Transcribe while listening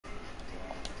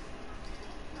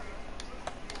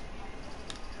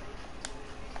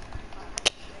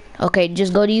Okay,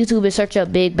 just go to YouTube and search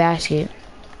up Big Basket.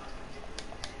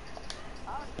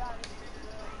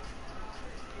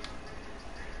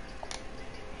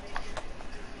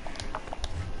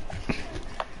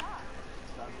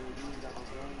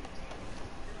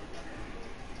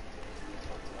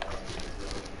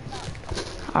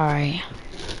 Alright.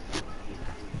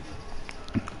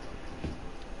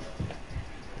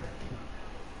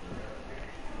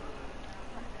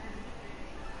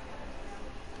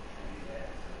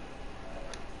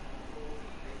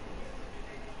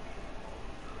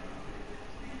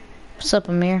 What's up,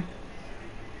 Amir?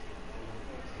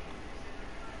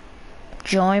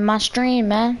 Join my stream,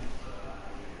 man.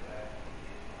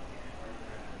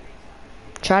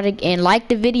 Try to and like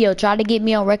the video. Try to get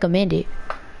me on recommended.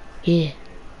 Yeah.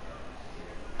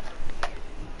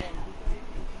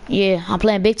 Yeah, I'm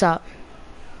playing Big Top.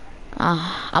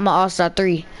 I'm an All-Star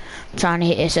 3. I'm trying to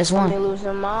hit ss1.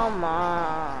 Losing my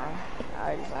mind.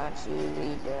 I just want you to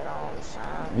read that on the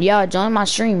sign. Y'all join my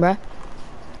stream, bruh.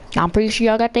 I'm pretty sure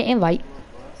y'all got the invite.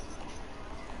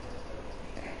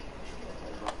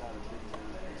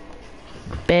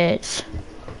 Bets.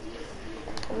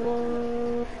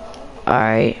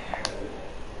 Alright.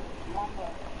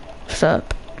 What's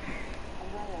up?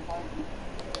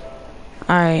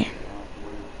 Alright.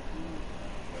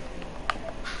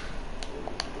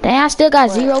 Dang, I still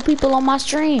got 0 people on my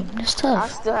stream. That's tough. I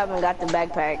still haven't got the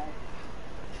backpack.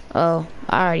 Oh,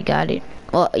 I already got it.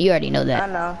 Well, you already know that.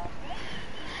 I know.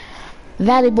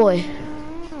 Valley Boy.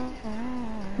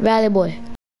 Valley Boy.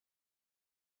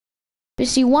 We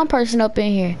see one person up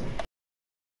in here.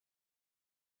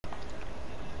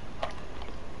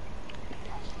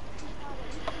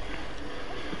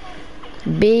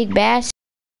 Big Bass.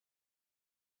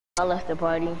 I left the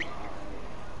party.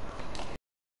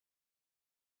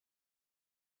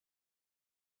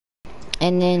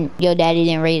 And then your daddy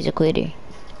didn't raise a quitter.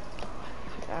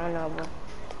 I don't know, bro.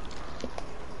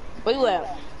 Where you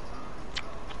at?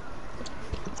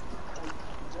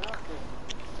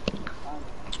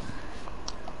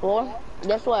 Boy,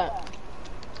 guess what?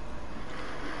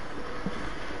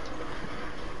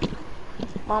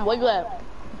 Mom, where you at?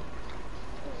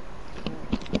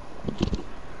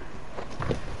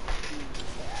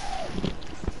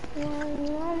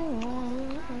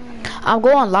 I'm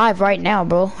going live right now,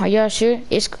 bro. Are y'all sure?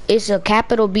 It's a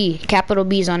capital B. Capital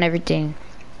B's on everything.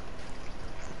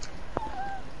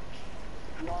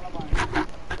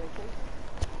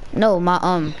 No,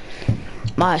 my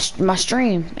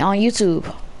stream on YouTube.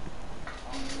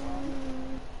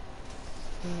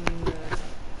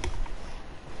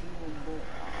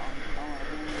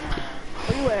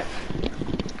 Where you at?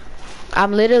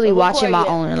 I'm literally watching my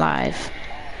own live.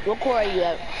 What core are you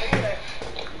at?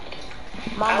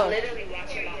 Mama. I'm literally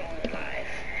watching my own live.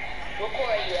 What core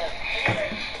are you at?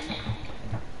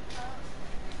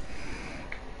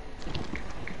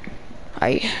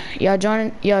 Alright,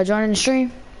 y'all joining the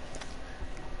stream?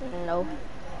 No.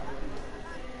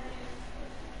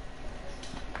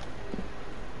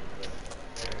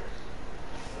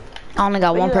 I only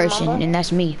got Where one you at, person, Mamba? and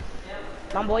that's me.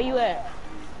 Mamba, where you at?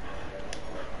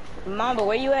 Mamba,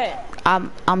 where you at?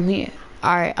 I'm here.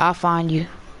 Alright, I'll find you.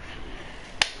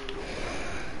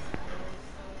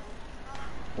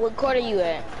 What court are you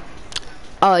at?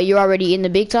 Oh, you're already in the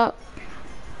Big Top?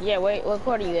 Yeah, wait, what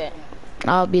court are you at?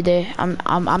 I'll be there. I'm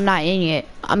not in yet.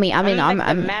 I'm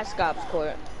the mascot's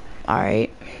court.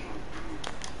 Alright.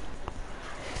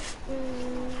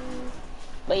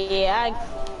 But yeah,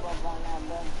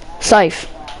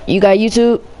 Syph, you got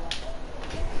YouTube?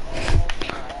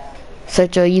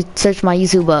 Search my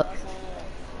YouTube up.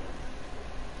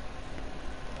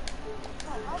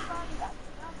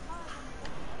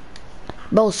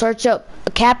 Bro, search up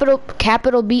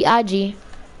capital B-I-G.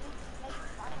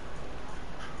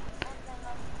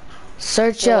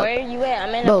 Search up. Where you at?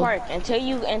 I'm in the park. Until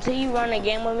you run a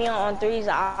game with me on threes,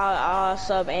 I'll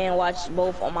sub and watch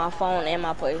both on my phone and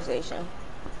my PlayStation.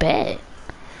 Bet.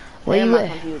 Where and you my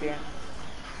at? Computer.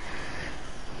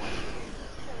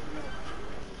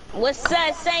 What's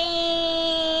that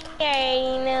saying?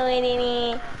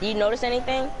 Do you notice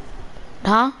anything?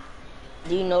 Huh?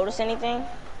 Do you notice anything?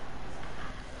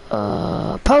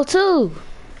 Pro 2.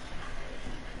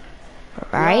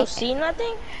 Right? You don't see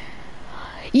nothing?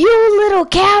 You little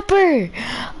capper!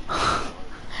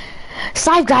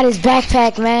 Syph got his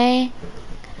backpack, man.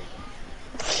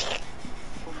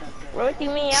 What do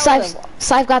you mean?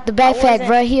 Syph got the backpack,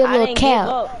 bro. He a little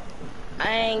cap.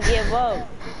 I ain't give up.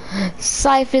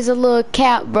 Syph is a little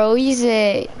cap, bro. He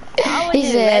said,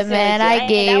 man, I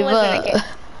gave up.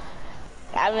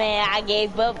 I mean, I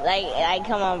gave up. Like,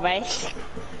 come on, bro.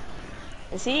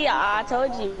 See, I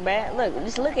told you, bruh. Look,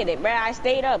 just look at it, bruh. I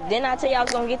stayed up. Didn't I tell you I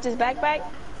was gonna get this backpack?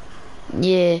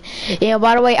 Yeah. Yeah,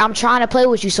 by the way, I'm trying to play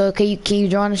with you, so can you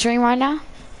join the stream right now?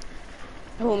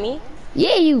 Who, me?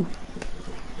 Yeah, you.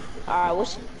 Alright,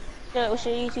 what's your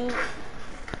YouTube?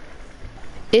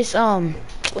 It's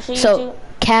What's your so YouTube?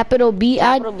 capital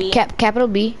Capital B. capital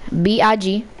B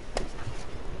B-I-G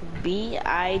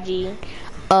B-I-G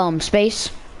space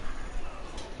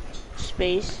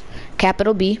space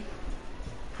capital B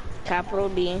capital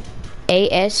B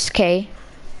A-S-K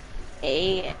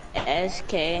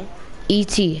A-S-K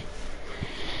E-T.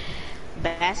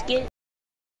 basket.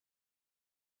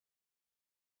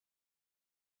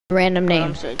 Random Hold on,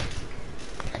 name. search.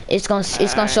 It's gonna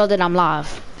show that I'm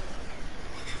live.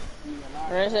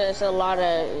 It's a lot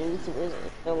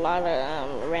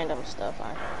of random stuff on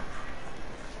here.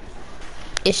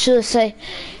 It should say,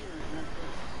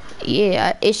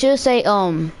 yeah, it should say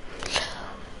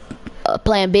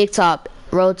playing Big Top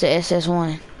Road to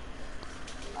ss1.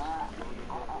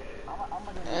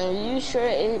 You sure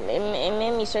it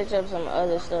made me search up some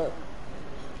other stuff.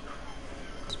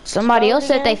 Somebody Spell it else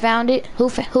said they again? found it. Who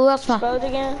else found? Spell it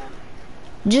again?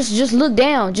 Just look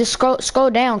down. Just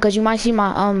scroll down, cause you might see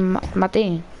my my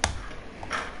thing.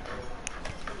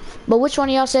 But which one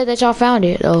of y'all said that y'all found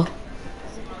it though?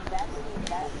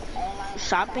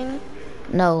 Shopping?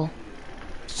 No.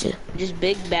 Just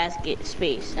big basket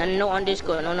space. And no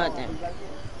underscore, no nothing.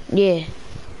 Yeah.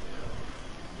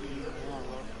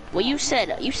 Well, you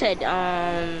said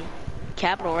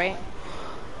capital, right?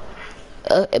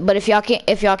 But if y'all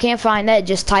can't find that,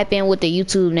 just type in what the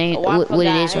YouTube name, Oh, I what forgot.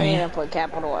 it is I right didn't here. put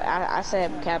capital. I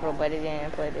said capital, but it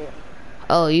didn't put it.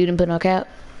 Oh, you didn't put no cap?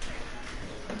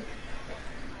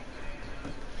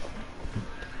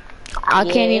 I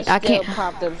can't.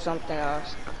 Popped up something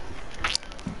else.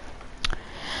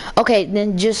 Okay,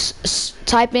 then just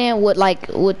type in what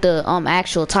the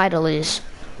actual title is.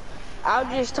 I'll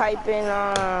just type in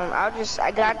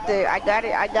I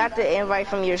got the invite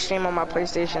from your stream on my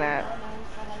PlayStation app.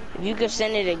 If you could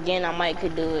send it again, I might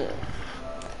could do it.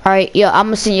 All right, yo, I'm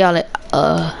gonna send y'all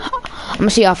I'm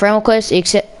gonna see y'all friend request,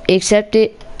 accept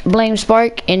it, blame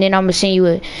Spark, and then I'm gonna send you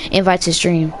an invite to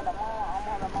stream.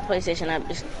 PlayStation app.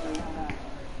 Just...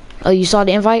 Oh, you saw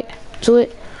the invite to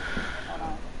it?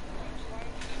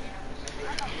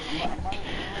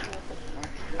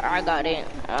 I got it.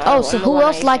 Oh, so who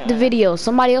else liked the video?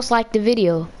 Somebody else liked the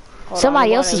video.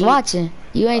 Somebody else is watching.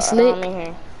 You ain't slick. I'm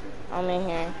in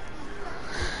here.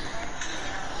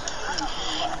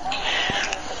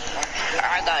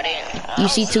 I got it. You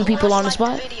see two people on the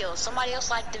spot? Somebody else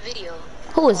liked the video.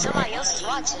 Who is that? Somebody else is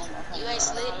watching. You ain't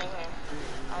slick.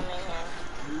 I'm in here.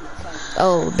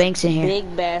 Oh, Banks in here.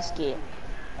 Big basket.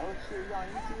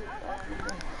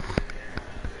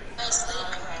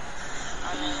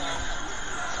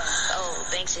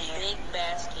 Banks in here. Big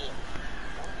basket.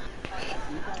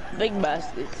 Big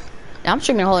baskets. I'm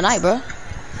streaming the whole night, bro.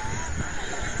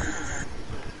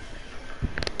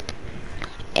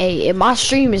 Hey, if my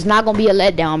stream is not gonna be a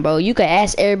letdown, bro, you can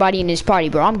ask everybody in this party,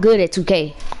 bro. I'm good at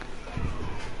 2K.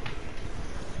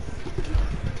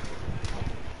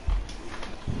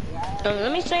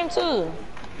 Let me stream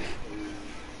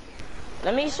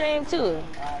too.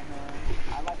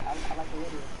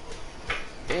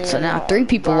 So now 3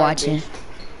 people watching.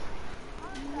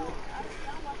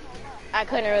 I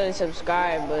couldn't really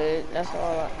subscribe, but that's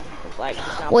all. Like,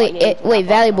 wait,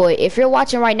 Valley Boy. If you're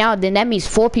watching right now, then that means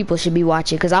 4 people should be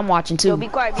watching, cause I'm watching too. Yo, be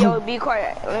quiet. Be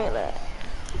quiet.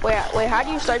 Wait. How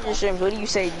do you start your streams? What do you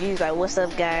say? You like, what's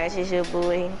up, guys? It's your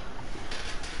boy.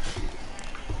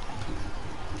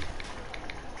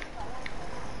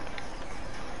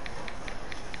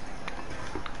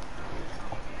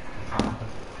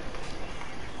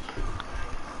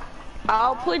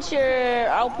 I'll put your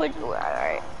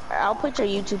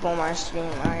YouTube on my stream.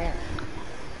 Alright.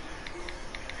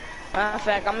 Matter of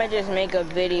fact, I'm gonna just make a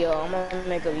video. I'm gonna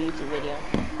make a YouTube video.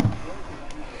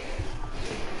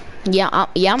 Yeah, I'm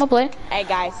gonna play. Hey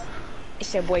guys,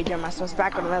 it's your boy Jeremiah Smith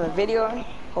back with another video.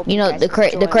 Hope you know the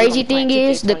crazy thing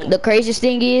is the craziest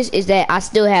thing is that I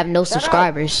still have no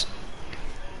subscribers.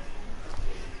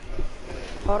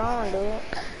 Hold on, dude.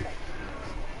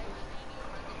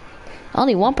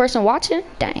 Only 1 person watching?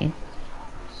 Dang.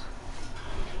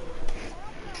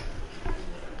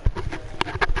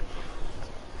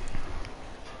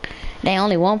 Dang,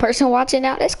 only 1 person watching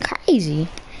now? That's crazy.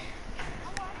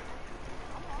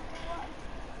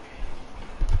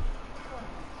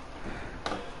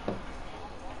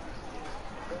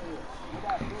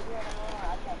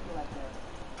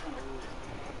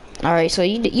 All right, so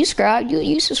you subscribe,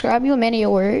 you a man of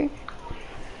your word.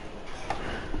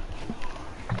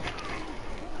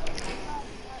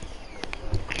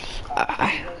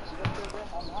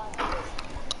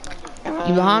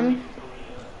 You behind me?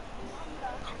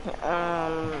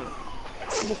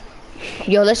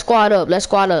 Yo, let's squad up. Let's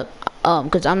squad up.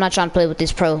 Cause I'm not trying to play with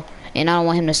this pro, and I don't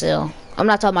want him to sell. I'm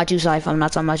not talking about you, Syph. I'm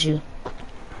not talking about you.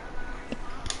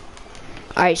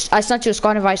 All right, I sent you a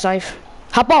squad invite, Syph.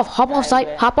 Hop off,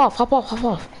 Syph. Hop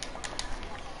off.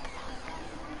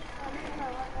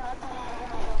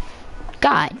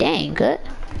 God dang, good.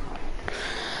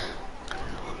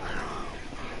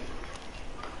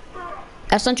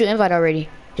 I sent you an invite already.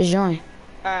 Just join.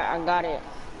 Alright, I got it.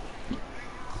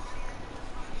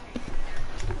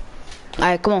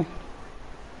 Alright, come on.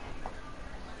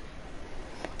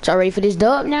 Y'all ready for this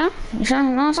dub now? You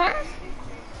know what I'm saying?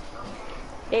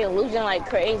 They losing like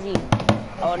crazy.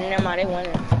 Oh, never mind, they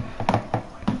winning.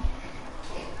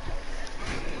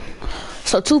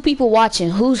 So 2 people watching.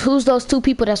 Who's those 2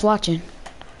 people that's watching?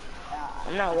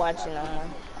 I'm not watching no more.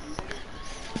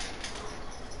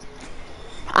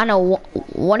 I know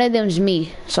one of them's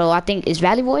me, so I think it's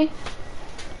Valley Boy.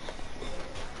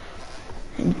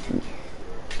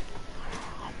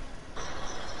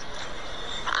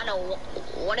 I know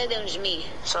one of them's me,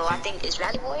 so I think it's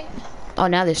Valley Boy. Oh,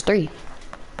 now there's 3.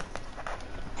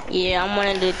 Yeah, I'm one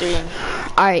of the 3.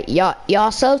 All right,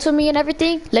 y'all sub to me and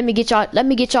everything. Let me get y'all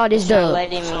this dub.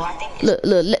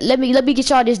 Look, let me get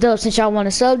y'all this dub since y'all want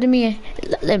to sub to me.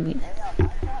 Let me.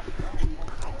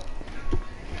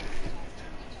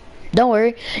 Don't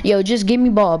worry, yo, just give me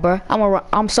ball, bro.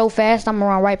 I'm so fast, I'm gonna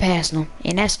run right past them,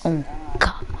 and that's on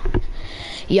God.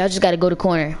 Y'all just gotta go to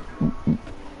corner.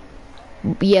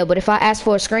 Yeah, but if I ask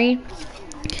for a screen,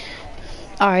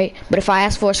 all right. But if I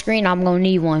ask for a screen, I'm gonna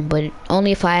need one, but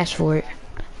only if I ask for it.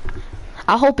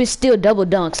 I hope it's still double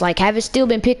dunks. Like, have it still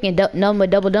been picking number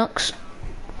double dunks?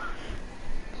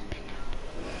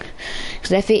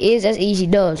 Cause if it is, that's easy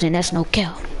dubs, and that's no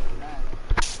cap.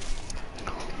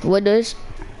 What does?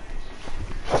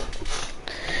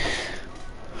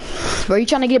 Bro, you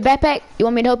trying to get a backpack? You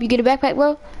want me to help you get a backpack,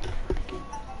 bro?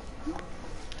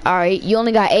 Alright, you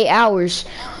only got 8 hours,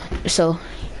 so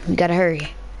you gotta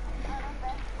hurry.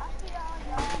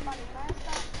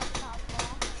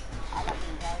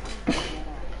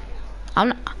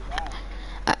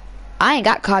 I ain't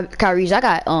got Kyrie's. I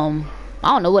got, I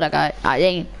don't know what I got. I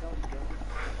ain't.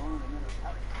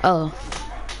 Oh.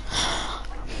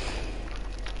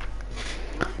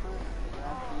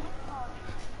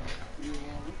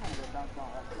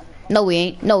 No, we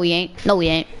ain't. No, we ain't. No, we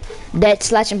ain't. That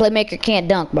slash and playmaker can't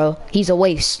dunk, bro. He's a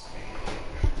waste.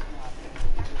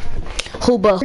 Who, bro?